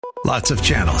Lots of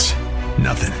channels,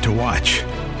 nothing to watch,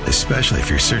 especially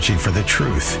if you're searching for the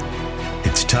truth.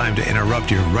 It's time to interrupt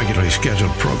your regularly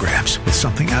scheduled programs with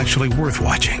something actually worth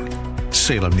watching.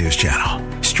 Salem News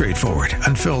Channel. Straightforward,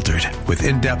 unfiltered, with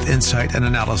in-depth insight and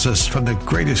analysis from the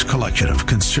greatest collection of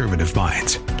conservative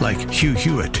minds like Hugh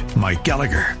Hewitt, Mike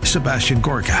Gallagher, Sebastian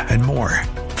Gorka, and more.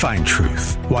 Find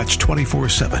truth. Watch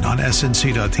 24/7 on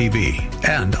snc.tv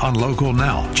and on Local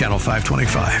Now, Channel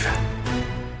 525.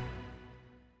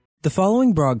 The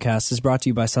following broadcast is brought to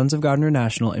you by Sons of God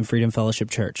International and Freedom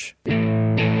Fellowship Church.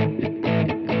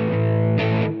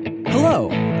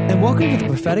 Hello, and welcome to the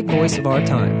prophetic voice of our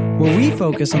time, where we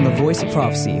focus on the voice of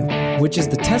prophecy, which is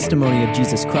the testimony of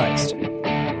Jesus Christ.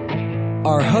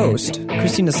 Our host,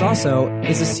 Christina Sasso,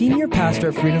 is a senior pastor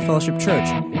at Freedom Fellowship Church.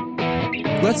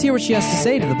 Let's hear what she has to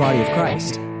say to the body of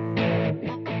Christ.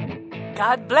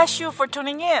 God bless you for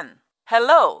tuning in.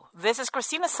 Hello, this is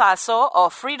Christina Sasso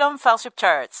of Freedom Fellowship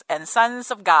Church and Sons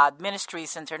of God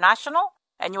Ministries International,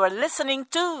 and you are listening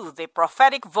to the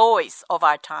prophetic voice of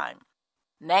our time.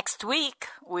 Next week,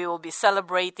 we will be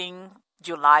celebrating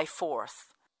July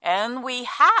 4th. And we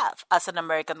have, as an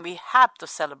American, we have to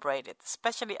celebrate it,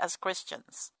 especially as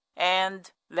Christians. And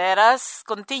let us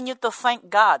continue to thank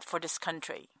God for this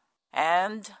country.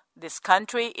 And this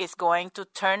country is going to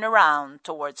turn around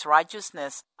towards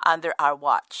righteousness under our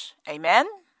watch. Amen?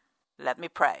 Let me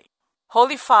pray.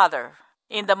 Holy Father,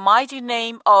 in the mighty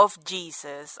name of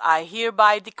Jesus, I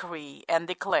hereby decree and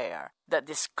declare that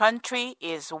this country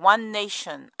is one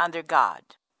nation under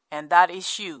God, and that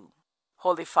is you,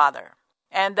 Holy Father,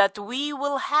 and that we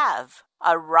will have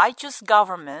a righteous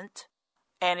government,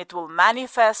 and it will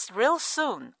manifest real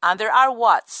soon under our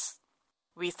watch.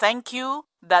 We thank you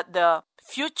that the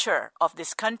future of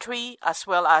this country, as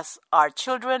well as our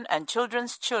children and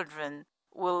children's children,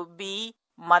 will be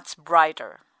much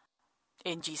brighter.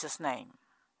 In Jesus' name.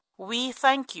 We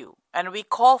thank you, and we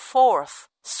call forth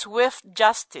swift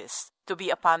justice to be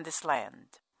upon this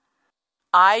land.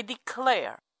 I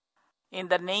declare, in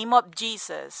the name of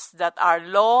Jesus, that our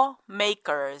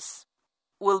lawmakers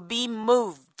will be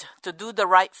moved to do the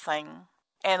right thing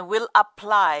and will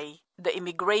apply the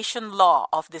immigration law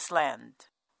of this land.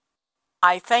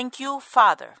 I thank you,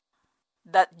 Father,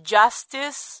 that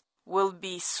justice will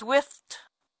be swift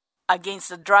against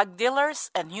the drug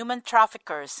dealers and human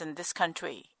traffickers in this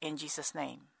country, in Jesus'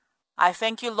 name. I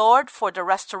thank you, Lord, for the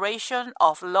restoration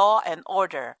of law and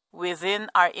order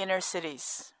within our inner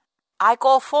cities. I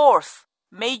call forth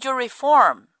major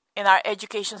reform in our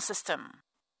education system.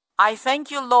 I thank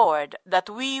you, Lord, that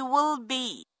we will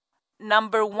be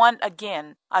number one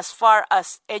again as far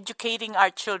as educating our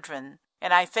children.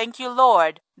 And I thank you,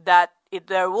 Lord, that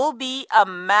there will be a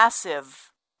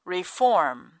massive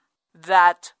reform,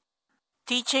 that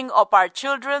teaching of our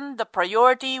children, the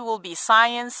priority will be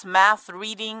science, math,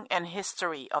 reading, and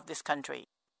history of this country.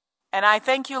 And I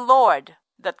thank you, Lord,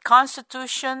 that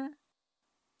Constitution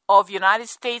of United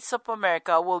States of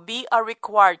America will be a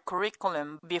required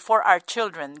curriculum before our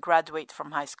children graduate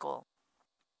from high school.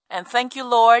 And thank you,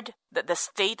 Lord, that the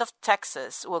state of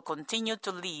Texas will continue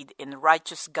to lead in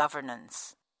righteous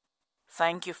governance.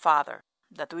 Thank you, Father,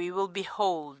 that we will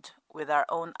behold with our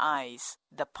own eyes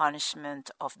the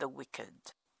punishment of the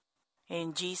wicked.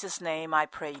 In Jesus' name I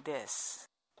pray this.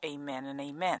 Amen and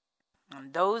amen.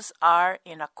 And those are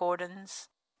in accordance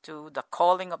to the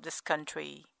calling of this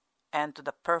country and to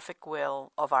the perfect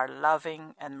will of our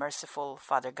loving and merciful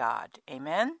Father God.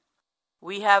 Amen.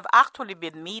 We have actually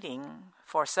been meeting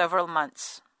for several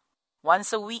months,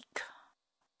 once a week,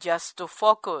 just to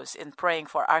focus in praying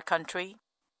for our country,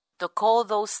 to call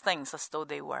those things as though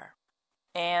they were.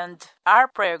 And our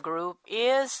prayer group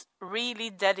is really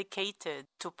dedicated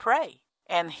to pray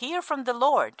and hear from the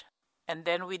Lord, and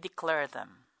then we declare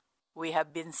them. We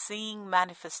have been seeing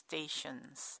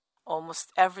manifestations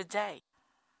almost every day,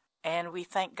 and we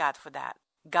thank God for that.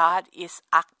 God is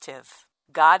active.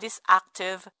 God is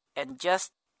active. And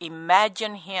just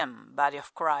imagine Him, body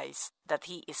of Christ, that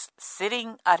He is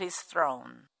sitting at His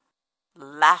throne,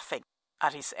 laughing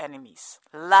at His enemies,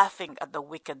 laughing at the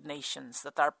wicked nations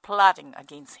that are plotting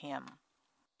against Him.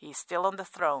 He is still on the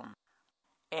throne,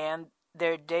 and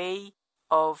their day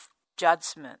of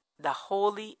judgment, the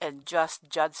holy and just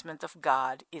judgment of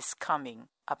God, is coming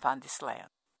upon this land.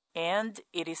 And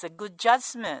it is a good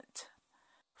judgment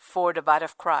for the body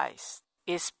of Christ,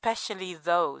 especially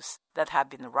those that have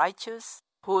been righteous,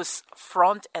 whose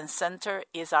front and center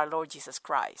is our Lord Jesus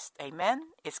Christ.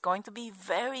 Amen? It's going to be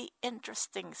very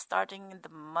interesting starting in the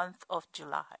month of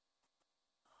July.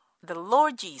 The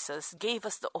Lord Jesus gave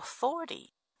us the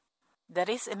authority that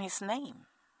is in His name.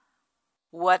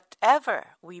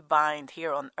 Whatever we bind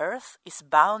here on earth is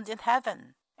bound in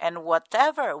heaven, and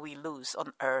whatever we loose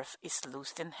on earth is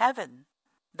loosed in heaven.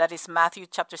 That is Matthew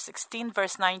chapter 16,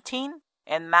 verse 19,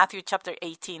 and Matthew chapter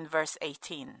 18, verse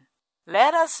 18.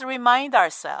 Let us remind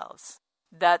ourselves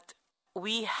that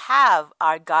we have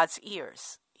our God's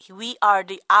ears. We are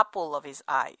the apple of His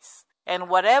eyes. And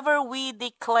whatever we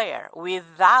declare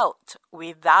without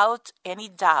any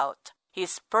doubt,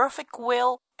 His perfect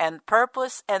will and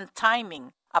purpose and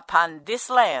timing upon this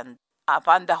land,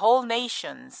 upon the whole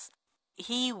nations,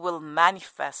 He will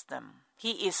manifest them.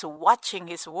 He is watching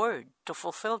His word to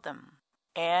fulfill them.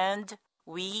 And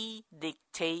we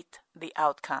dictate the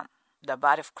outcome, the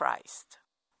body of Christ,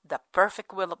 the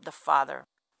perfect will of the Father.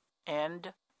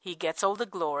 And He gets all the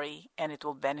glory, and it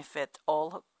will benefit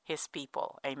all His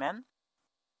people. Amen?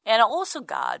 And also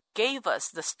God gave us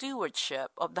the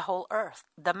stewardship of the whole earth,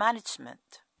 the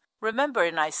management. Remember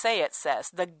in Isaiah it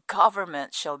says, the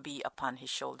government shall be upon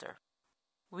His shoulder.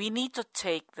 We need to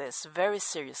take this very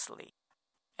seriously.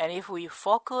 And if we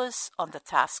focus on the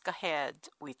task ahead,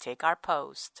 we take our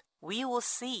post, we will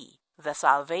see the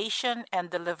salvation and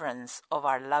deliverance of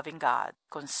our loving God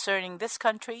concerning this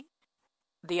country,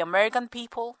 the American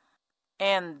people,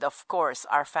 and of course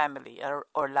our family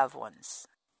or loved ones.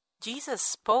 Jesus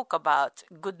spoke about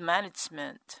good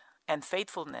management and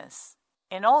faithfulness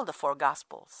in all the 4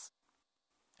 Gospels.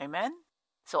 Amen?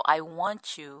 So I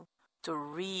want you to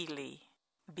really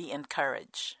be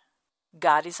encouraged.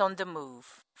 God is on the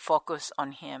move. Focus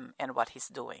on Him and what He's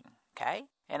doing. Okay?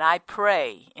 And I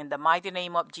pray in the mighty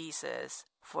name of Jesus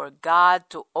for God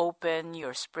to open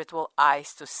your spiritual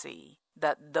eyes to see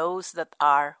that those that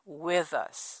are with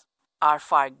us are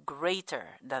far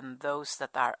greater than those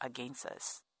that are against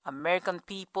us. American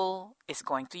people is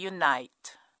going to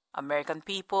unite. American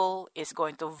people is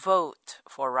going to vote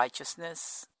for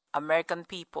righteousness. American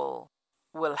people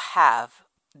will have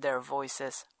their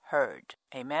voices heard.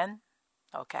 Amen?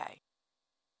 Okay.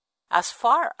 As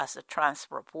far as the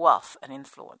transfer of wealth and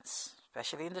influence,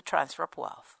 especially in the transfer of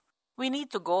wealth, we need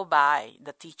to go by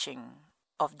the teaching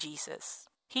of Jesus.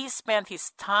 He spent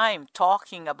His time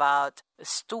talking about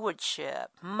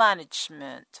stewardship,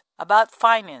 management, about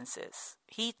finances.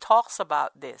 He talks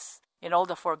about this in all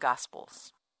the 4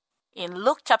 Gospels. In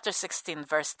Luke chapter 16,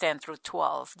 verse 10 through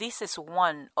 12, this is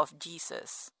one of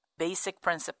Jesus' basic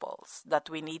principles that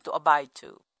we need to abide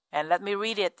to. And let me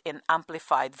read it in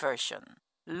Amplified Version.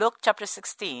 Luke chapter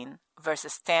 16,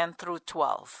 verses 10 through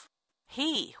 12.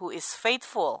 He who is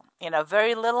faithful in a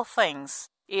very little things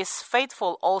is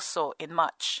faithful also in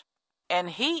much. And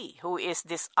he who is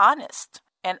dishonest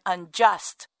and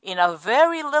unjust in a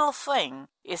very little thing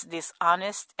is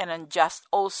dishonest and unjust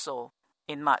also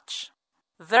in much.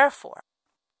 Therefore,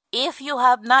 if you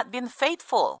have not been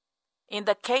faithful in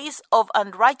the case of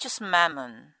unrighteous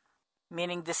mammon,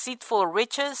 meaning deceitful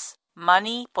riches,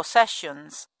 money,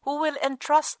 possessions, who will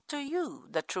entrust to you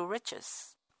the true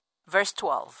riches? Verse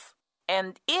 12.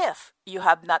 And if you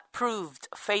have not proved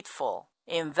faithful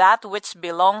in that which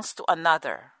belongs to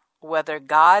another, whether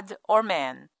God or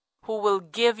man, who will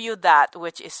give you that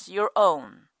which is your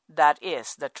own, that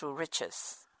is the true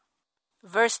riches.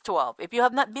 Verse 12. If you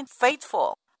have not been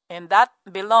faithful in that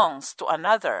belongs to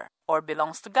another or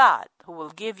belongs to God, who will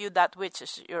give you that which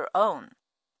is your own.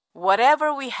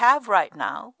 Whatever we have right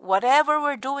now, whatever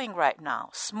we're doing right now,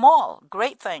 small,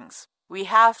 great things, we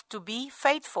have to be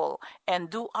faithful and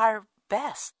do our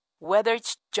best. Whether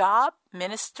it's job,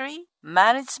 ministry,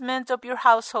 management of your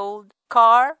household,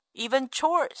 car, even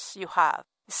chores you have.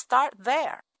 Start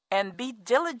there and be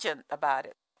diligent about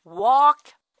it.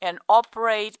 Walk and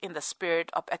operate in the spirit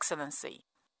of excellency.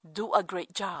 Do a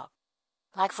great job.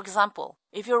 Like for example,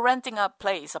 if you're renting a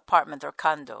place, apartment or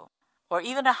condo, or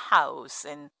even a house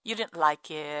and you didn't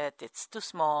like it, it's too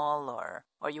small,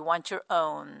 or you want your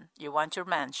own, you want your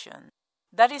mansion,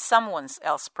 that is someone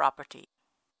else's property.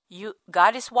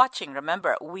 God is watching.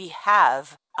 Remember, we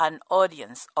have an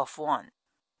audience of one.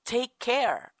 Take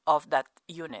care of that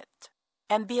unit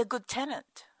and be a good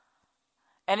tenant.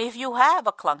 And if you have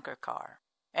a clunker car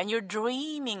and you're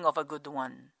dreaming of a good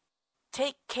one,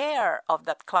 take care of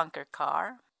that clunker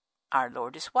car. Our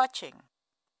Lord is watching.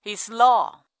 His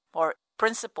law or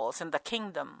principles in the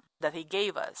kingdom that He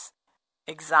gave us.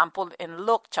 Example in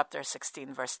Luke chapter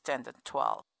 16, verse 10 to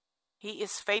 12. He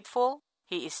is faithful,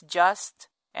 He is just,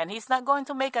 and He's not going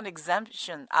to make an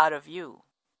exemption out of you.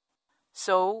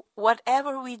 So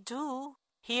whatever we do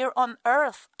here on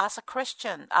earth as a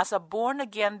Christian, as a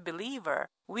born-again believer,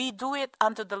 we do it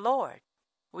unto the Lord.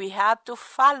 We have to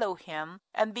follow Him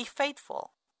and be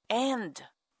faithful. And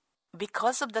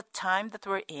because of the time that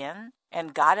we're in,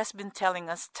 and God has been telling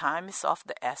us time is of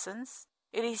the essence,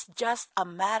 It is just a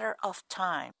matter of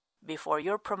time before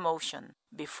your promotion,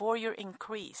 before your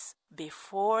increase,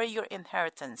 before your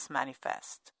inheritance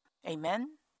manifests.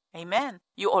 Amen? Amen.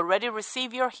 You already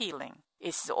receive your healing.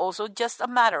 It's also just a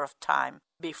matter of time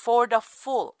before the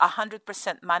full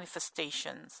 100%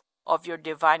 manifestations of your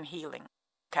divine healing.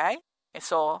 Okay? And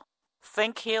so,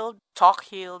 think healed, talk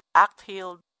healed, act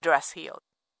healed, dress healed.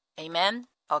 Amen?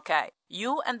 Okay.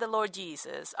 You and the Lord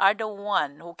Jesus are the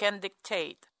one who can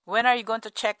dictate when are you going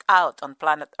to check out on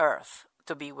planet Earth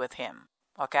to be with Him.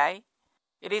 Okay?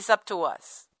 It is up to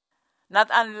us. Not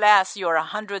unless you're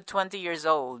 120 years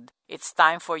old, it's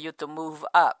time for you to move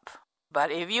up.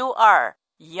 But if you are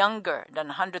younger than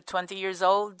 120 years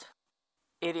old,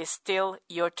 it is still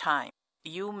your time.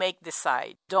 You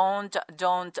decide. Don't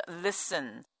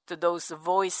listen to those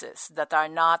voices that are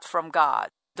not from God.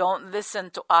 Don't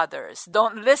listen to others.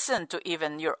 Don't listen to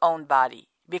even your own body.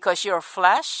 Because your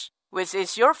flesh, which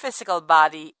is your physical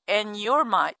body, and your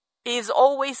mind is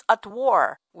always at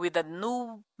war with a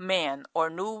new man or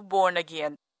new born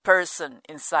again person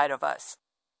inside of us.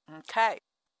 Okay.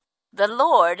 The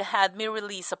Lord had me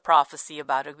release a prophecy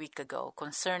about a week ago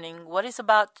concerning what is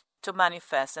about to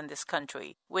manifest in this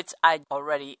country, which I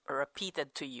already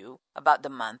repeated to you about the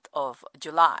month of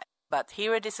July. But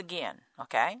here it is again,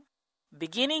 okay?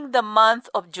 Beginning the month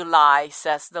of July,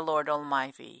 says the Lord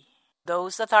Almighty,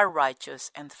 those that are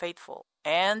righteous and faithful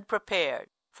and prepared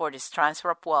for this transfer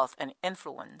of wealth and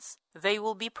influence, they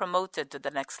will be promoted to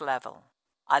the next level.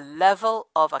 A level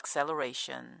of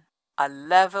acceleration, a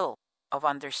level of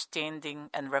understanding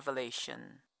and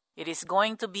revelation. It is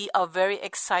going to be a very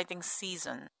exciting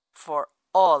season for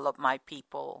all of my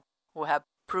people who have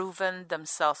proven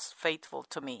themselves faithful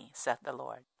to me, saith the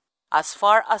Lord. As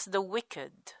far as the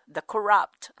wicked, the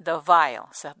corrupt, the vile,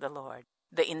 saith the Lord,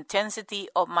 the intensity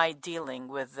of my dealing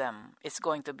with them is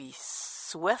going to be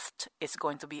swift. It's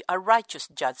going to be a righteous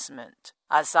judgment.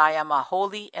 As I am a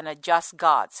holy and a just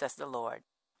God, says the Lord.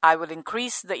 I will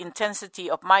increase the intensity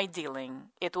of my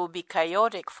dealing. It will be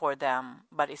chaotic for them,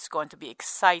 but it's going to be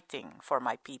exciting for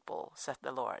my people, saith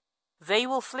the Lord. They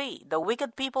will flee. The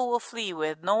wicked people will flee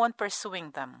with no one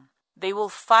pursuing them. They will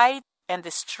fight and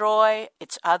destroy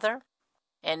each other.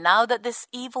 And now that this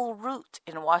evil root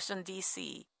in Washington,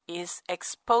 D.C. is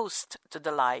exposed to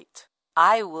the light,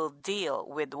 I will deal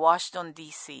with Washington,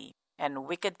 D.C. and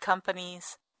wicked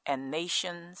companies and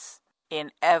nations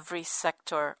in every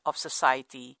sector of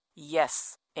society,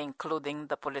 yes, including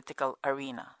the political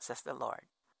arena, says the Lord.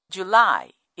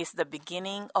 July is the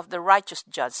beginning of the righteous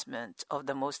judgment of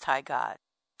the Most High God.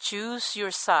 Choose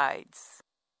your sides.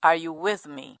 Are you with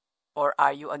me or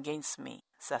are you against me,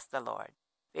 says the Lord.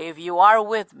 If you are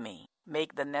with me,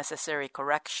 make the necessary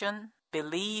correction,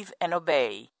 believe and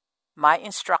obey my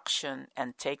instruction,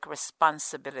 and take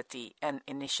responsibility and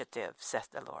initiative, says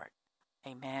the Lord.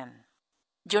 Amen.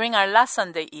 During our last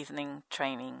Sunday evening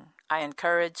training, I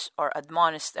encouraged or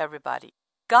admonished everybody.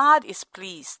 God is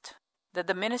pleased that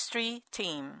the ministry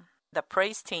team, the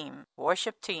praise team,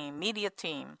 worship team, media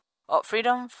team of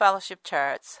Freedom Fellowship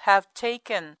Church have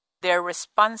taken their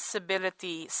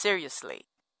responsibility seriously.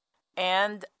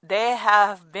 And they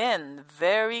have been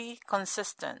very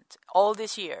consistent all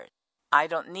this year. I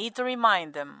don't need to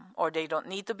remind them, or they don't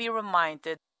need to be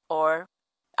reminded, or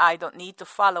I don't need to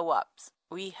follow up.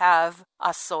 We have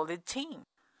a solid team.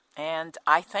 And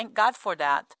I thank God for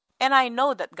that. And I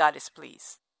know that God is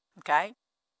pleased. Okay?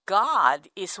 God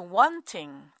is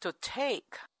wanting to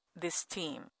take this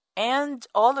team and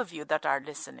all of you that are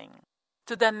listening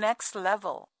to the next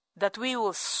level, that we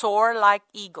will soar like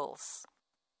eagles.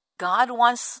 God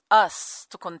wants us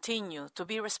to continue to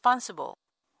be responsible,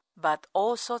 but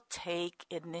also take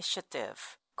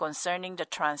initiative concerning the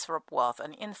transfer of wealth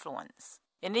and influence.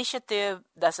 Initiative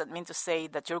doesn't mean to say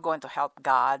that you're going to help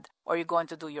God or you're going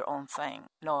to do your own thing.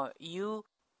 No,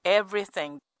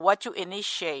 everything, what you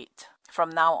initiate from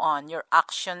now on, your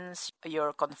actions,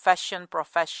 your confession,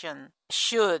 profession,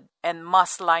 should and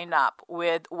must line up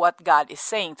with what God is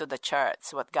saying to the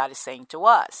church, what God is saying to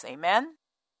us. Amen?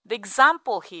 The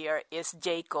example here is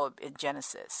Jacob in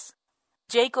Genesis.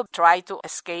 Jacob tried to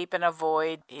escape and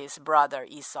avoid his brother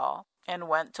Esau and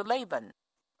went to Laban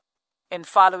in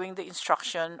following the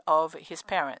instruction of his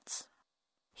parents.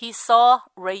 He saw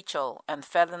Rachel and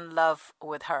fell in love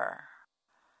with her,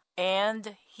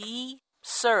 and he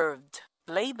served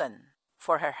Laban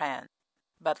for her hand,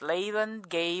 but Laban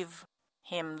gave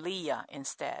him Leah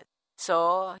instead.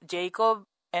 So Jacob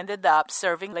ended up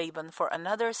serving Laban for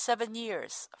another 7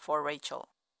 years for Rachel.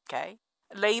 Okay?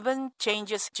 Laban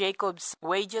changes Jacob's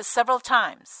wages several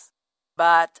times,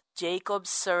 but Jacob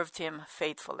served him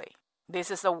faithfully. This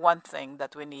is the one thing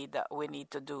that we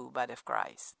need to do, body of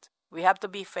Christ. We have to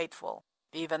be faithful.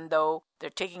 Even though they're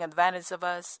taking advantage of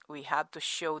us, we have to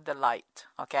show the light,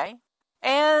 okay?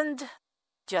 And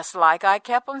just like I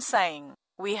kept on saying,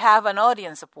 we have an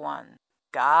audience of one.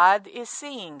 God is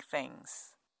seeing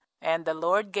things. And the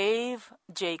Lord gave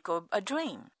Jacob a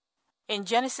dream. In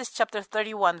Genesis chapter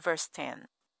 31, verse 10,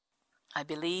 I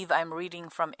believe I'm reading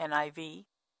from NIV.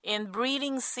 In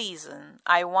breeding season,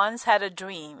 I once had a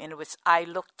dream in which I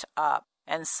looked up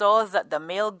and saw that the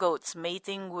male goats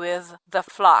mating with the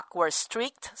flock were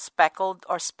streaked, speckled,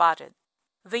 or spotted.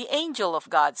 The angel of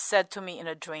God said to me in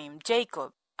a dream,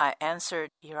 Jacob. I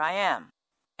answered, Here I am.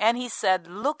 And he said,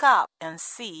 Look up and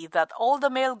see that all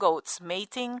the male goats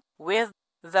mating with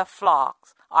the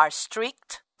flocks are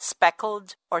streaked,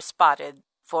 speckled, or spotted,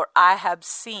 for I have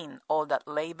seen all that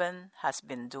Laban has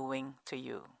been doing to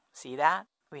you. See that?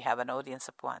 We have an audience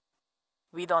of one.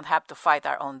 We don't have to fight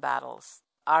our own battles.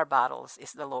 Our battles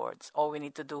is the Lord's. All we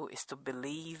need to do is to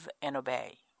believe and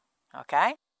obey.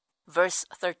 Okay? Verse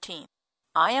 13.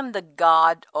 I am the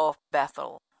God of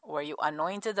Bethel, where you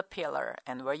anointed a pillar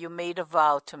and where you made a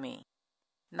vow to me.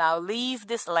 Now leave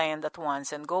this land at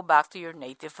once and go back to your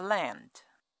native land.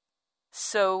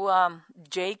 So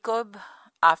Jacob,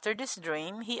 after this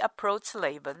dream, he approached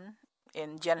Laban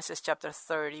in Genesis chapter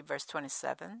 30, verse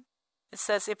 27. It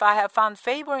says, If I have found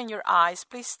favor in your eyes,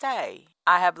 please stay.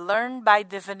 I have learned by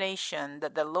divination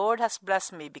that the Lord has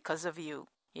blessed me because of you.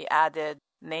 He added,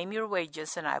 Name your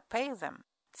wages and I'll pay them.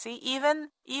 See, even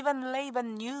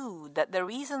Laban knew that the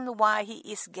reason why he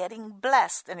is getting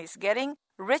blessed and is getting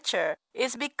richer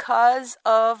is because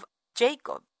of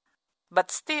Jacob. But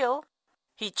still,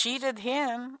 he cheated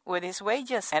him with his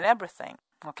wages and everything.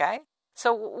 Okay?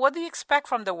 So what do you expect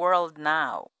from the world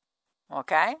now?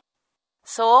 Okay?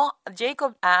 So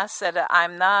Jacob said,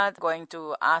 I'm not going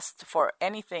to ask for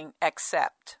anything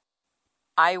except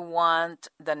I want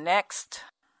the next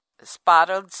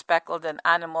spotted, speckled, and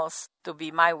animals to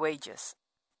be my wages.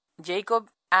 Jacob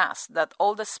asked that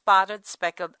all the spotted,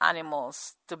 speckled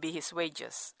animals to be his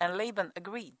wages, and Laban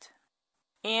agreed.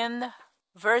 In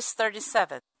verse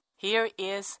 37, here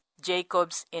is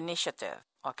Jacob's initiative,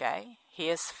 okay?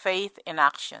 His faith in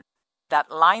action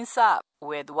that lines up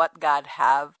with what God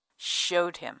have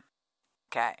showed him.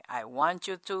 Okay, I want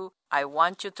you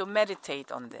to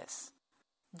meditate on this.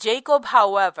 Jacob,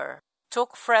 however,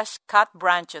 took fresh cut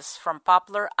branches from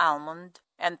poplar, almond,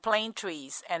 and plane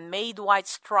trees and made white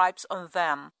stripes on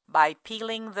them by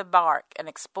peeling the bark and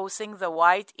exposing the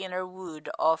white inner wood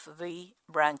of the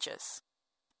branches.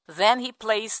 Then he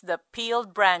placed the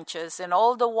peeled branches in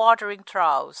all the watering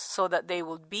troughs so that they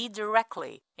would be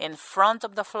directly in front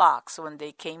of the flocks when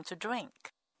they came to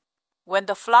drink. When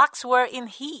the flocks were in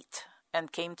heat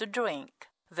and came to drink,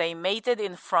 they mated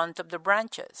in front of the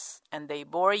branches, and they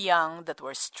bore young that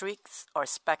were streaked or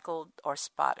speckled or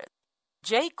spotted.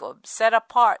 Jacob set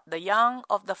apart the young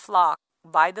of the flock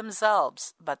by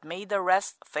themselves, but made the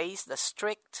rest face the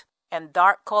streaked and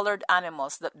dark-colored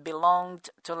animals that belonged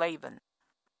to Laban.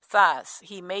 Thus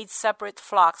he made separate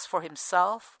flocks for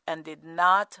himself and did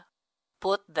not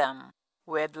put them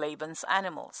with Laban's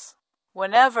animals.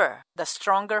 Whenever the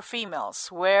stronger females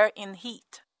were in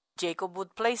heat, Jacob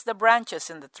would place the branches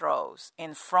in the troughs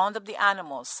in front of the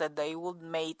animals so they would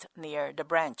mate near the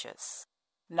branches.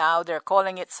 Now they're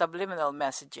calling it subliminal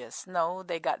messages. No,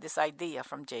 they got this idea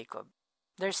from Jacob.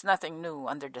 There's nothing new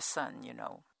under the sun, you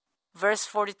know. Verse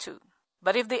 42.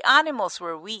 But if the animals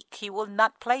were weak, he would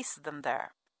not place them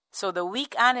there. So the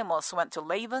weak animals went to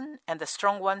Laban and the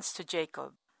strong ones to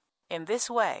Jacob. In this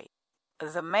way,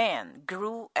 the man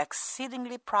grew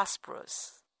exceedingly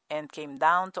prosperous and came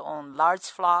down to own large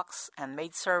flocks and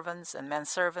maidservants and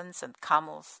menservants and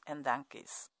camels and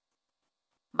donkeys.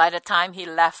 By the time he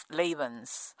left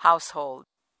Laban's household,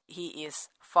 he is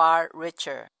far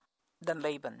richer than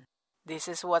Laban. This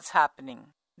is what's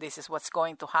happening. This is what's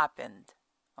going to happen.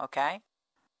 Okay?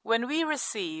 When we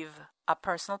receive a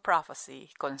personal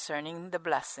prophecy concerning the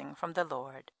blessing from the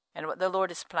Lord and what the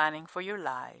Lord is planning for your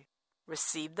life,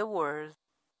 receive the word,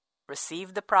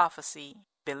 receive the prophecy,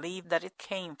 believe that it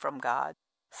came from God,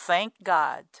 thank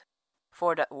God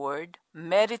for that word,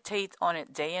 meditate on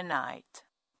it day and night,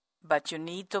 but you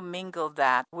need to mingle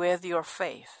that with your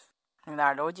faith in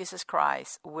our Lord Jesus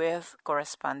Christ with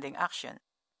corresponding action.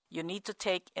 You need to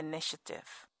take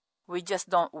initiative. We just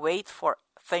don't wait for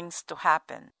things to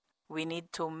happen. We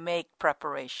need to make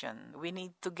preparation. We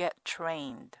need to get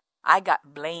trained. I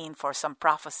got blamed for some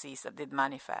prophecies that did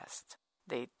manifest.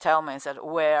 They tell me and said,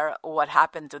 what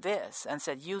happened to this? And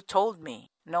said, you told me.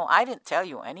 No, I didn't tell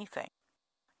you anything.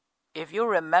 If you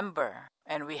remember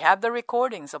And we have the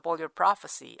recordings of all your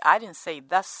prophecy. I didn't say,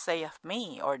 thus saith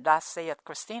me, or thus saith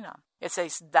Christina. It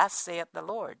says, thus saith the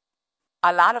Lord.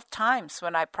 A lot of times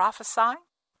when I prophesy,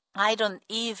 I don't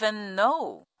even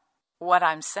know what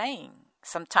I'm saying.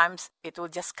 Sometimes it will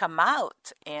just come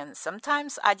out, and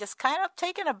sometimes I just kind of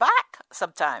taken aback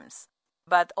sometimes.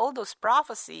 But all those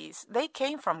prophecies, they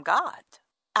came from God.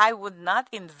 I would not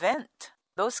invent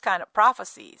those kind of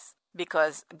prophecies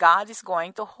because God is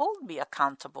going to hold me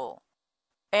accountable.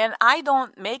 And I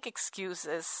don't make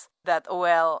excuses that,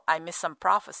 well, I missed some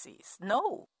prophecies.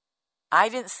 No, I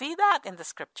didn't see that in the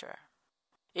scripture.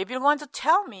 If you're going to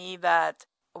tell me that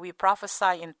we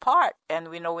prophesy in part and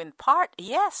we know in part,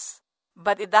 yes.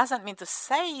 But it doesn't mean to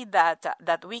say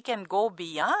that we can go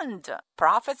beyond.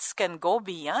 Prophets can go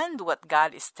beyond what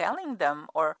God is telling them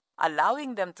or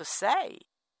allowing them to say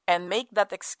and make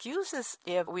that excuses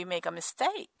if we make a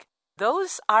mistake.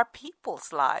 Those are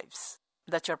people's lives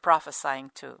that you're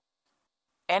prophesying to.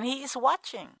 And He is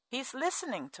watching. He's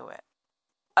listening to it.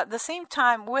 At the same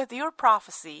time, with your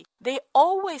prophecy, they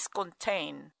always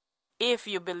contain, if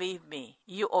you believe me,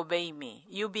 you obey me,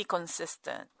 you be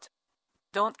consistent.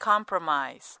 Don't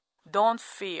compromise. Don't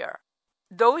fear.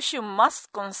 Those you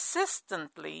must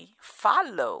consistently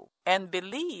follow and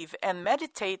believe and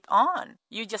meditate on.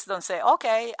 You just don't say,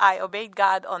 okay, I obeyed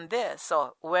God on this,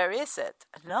 so where is it?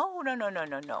 No.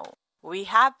 We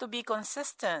have to be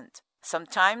consistent.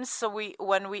 Sometimes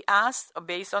when we ask,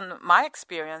 based on my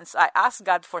experience, I ask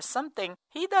God for something,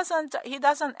 He doesn't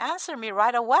answer me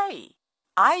right away.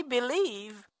 I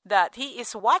believe that He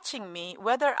is watching me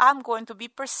whether I'm going to be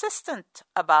persistent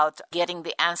about getting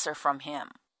the answer from Him.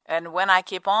 And when I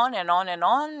keep on and on,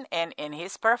 and in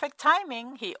His perfect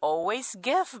timing, He always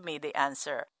gives me the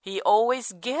answer. He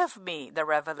always gives me the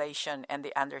revelation and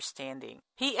the understanding.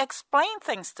 He explained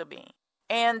things to me.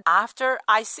 And after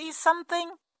I see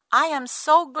something, I am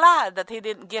so glad that He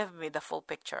didn't give me the full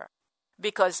picture.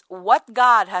 Because what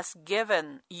God has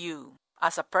given you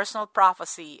as a personal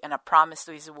prophecy and a promise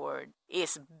to His word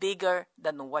is bigger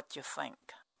than what you think.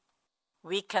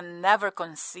 We can never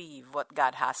conceive what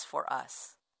God has for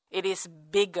us. It is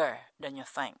bigger than you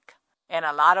think. And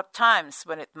a lot of times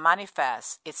when it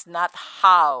manifests, it's not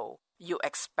how you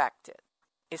expect it.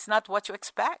 It's not what you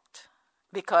expect.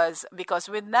 Because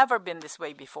we've never been this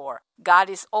way before. God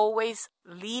is always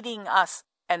leading us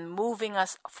and moving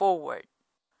us forward.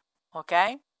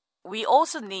 Okay? We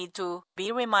also need to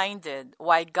be reminded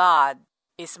why God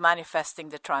is manifesting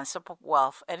the transfer of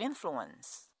wealth and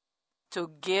influence.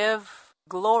 To give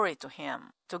glory to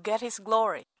Him, to get His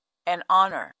glory and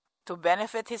honor, to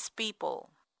benefit His people,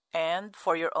 and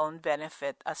for your own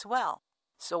benefit as well.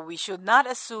 So we should not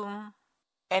assume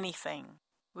anything.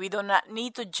 We do not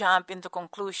need to jump into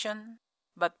conclusion,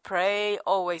 but pray,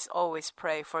 always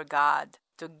pray for God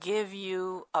to give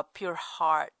you a pure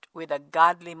heart with a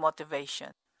godly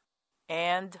motivation,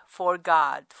 and for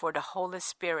God, for the Holy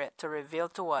Spirit to reveal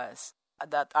to us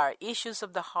that are issues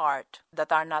of the heart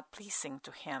that are not pleasing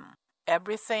to Him.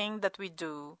 Everything that we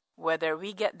do, whether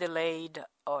we get delayed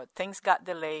or things got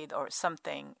delayed or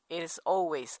something, it is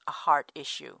always a heart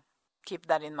issue. Keep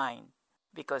that in mind,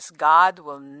 because God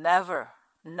will never,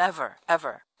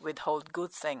 ever withhold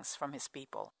good things from His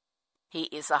people. He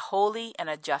is a holy and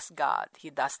a just God.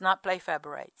 He does not play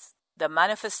favorites. The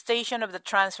manifestation of the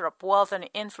transfer of wealth and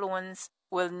influence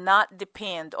will not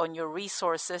depend on your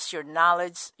resources, your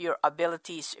knowledge, your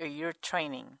abilities, or your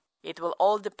training. It will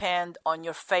all depend on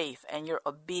your faith and your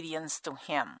obedience to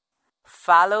Him.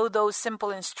 Follow those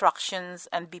simple instructions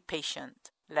and be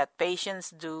patient. Let patience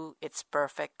do its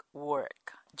perfect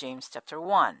work. James chapter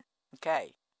 1.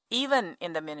 Okay. Even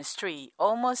in the ministry,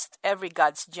 almost every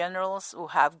God's generals who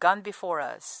have gone before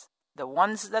us, the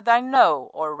ones that I know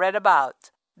or read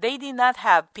about, they did not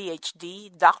have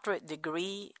PhD, doctorate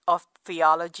degree of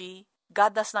theology.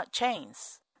 God does not change.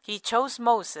 He chose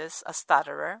Moses, a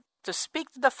stutterer, to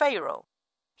speak to the Pharaoh.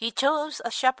 He chose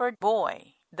a shepherd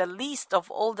boy, the least of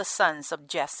all the sons of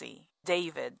Jesse,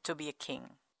 David, to be a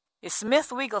king.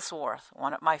 Smith Wigglesworth,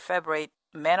 one of my favorite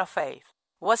men of faith,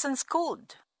 wasn't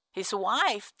schooled. His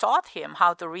wife taught him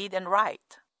how to read and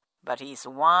write, but he is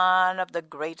one of the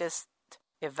greatest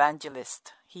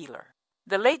evangelist healer.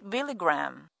 The late Billy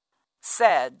Graham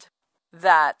said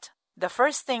that the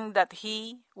first thing that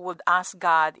he would ask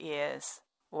God is,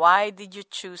 why did you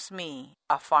choose me,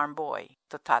 a farm boy,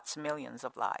 to touch millions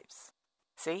of lives?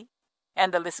 See?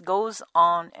 And the list goes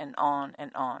on and on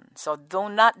and on. So do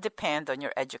not depend on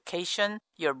your education,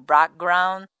 your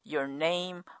background, your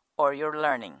name, or your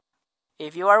learning.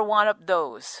 If you are one of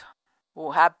those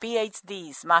who have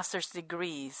PhDs, master's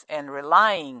degrees, and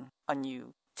relying on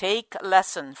you, take a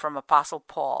lesson from Apostle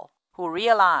Paul. who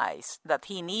realized that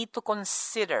he need to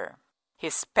consider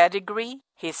his pedigree,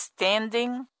 his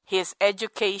standing, his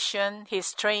education,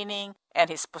 his training, and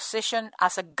his position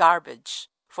as a garbage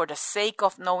for the sake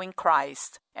of knowing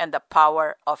Christ and the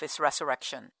power of his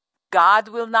resurrection. God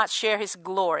will not share his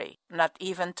glory, not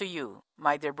even to you,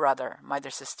 my dear brother, my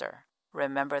dear sister.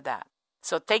 Remember that.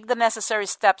 So take the necessary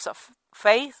steps of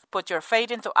faith, put your faith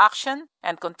into action,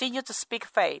 and continue to speak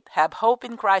faith. Have hope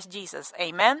in Christ Jesus.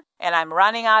 Amen. And I'm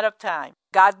running out of time.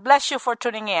 God bless you for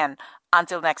tuning in.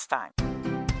 Until next time.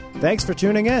 Thanks for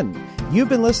tuning in. You've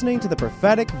been listening to the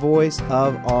prophetic voice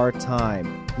of our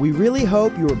time. We really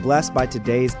hope you were blessed by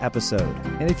today's episode.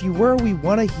 And if you were, we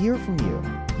want to hear from you.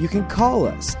 You can call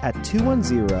us at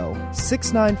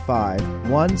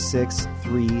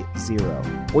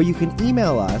 210-695-1630. Or you can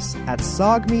email us at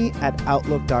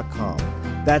sogmi@outlook.com.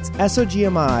 That's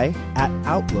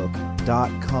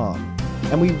SOGMI@outlook.com.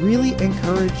 And we really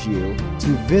encourage you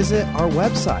to visit our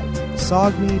website,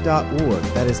 sogmi.org.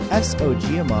 That is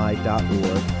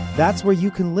SOGMI.org. That's where you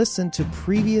can listen to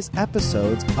previous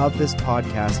episodes of this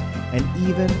podcast and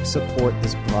even support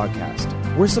this broadcast.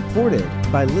 We're supported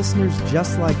by listeners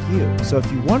just like you. So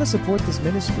if you want to support this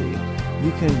ministry,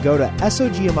 you can go to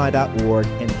SOGMI.org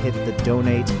and hit the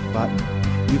donate button.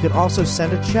 You can also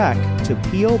send a check to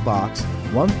P.O. Box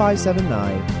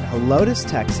 1579, Helotes,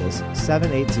 Texas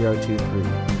 78023.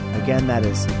 Again, that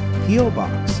is P.O.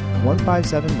 Box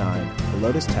 1579,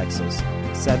 Helotes, Texas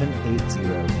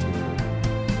 78023.